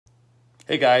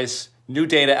Hey guys, new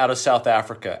data out of South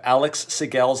Africa. Alex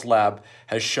Sigel's lab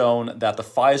has shown that the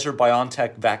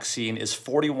Pfizer-BioNTech vaccine is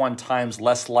 41 times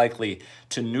less likely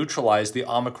to neutralize the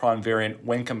Omicron variant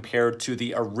when compared to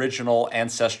the original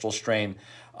ancestral strain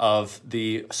of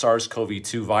the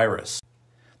SARS-CoV-2 virus.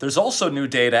 There's also new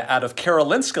data out of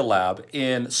Karolinska lab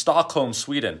in Stockholm,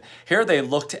 Sweden. Here they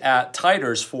looked at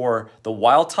titers for the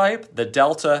wild type, the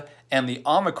Delta, and the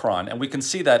Omicron. And we can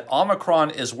see that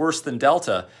Omicron is worse than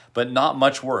Delta, but not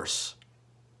much worse.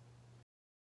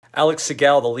 Alex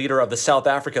Sigel, the leader of the South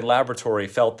African laboratory,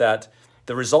 felt that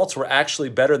the results were actually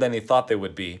better than he thought they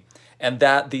would be, and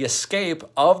that the escape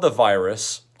of the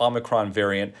virus, Omicron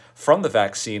variant, from the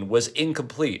vaccine was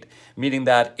incomplete, meaning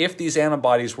that if these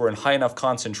antibodies were in high enough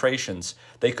concentrations,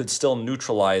 they could still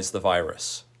neutralize the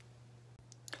virus.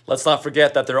 Let's not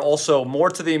forget that there are also more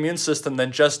to the immune system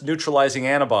than just neutralizing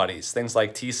antibodies, things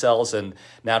like T cells and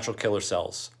natural killer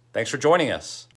cells. Thanks for joining us.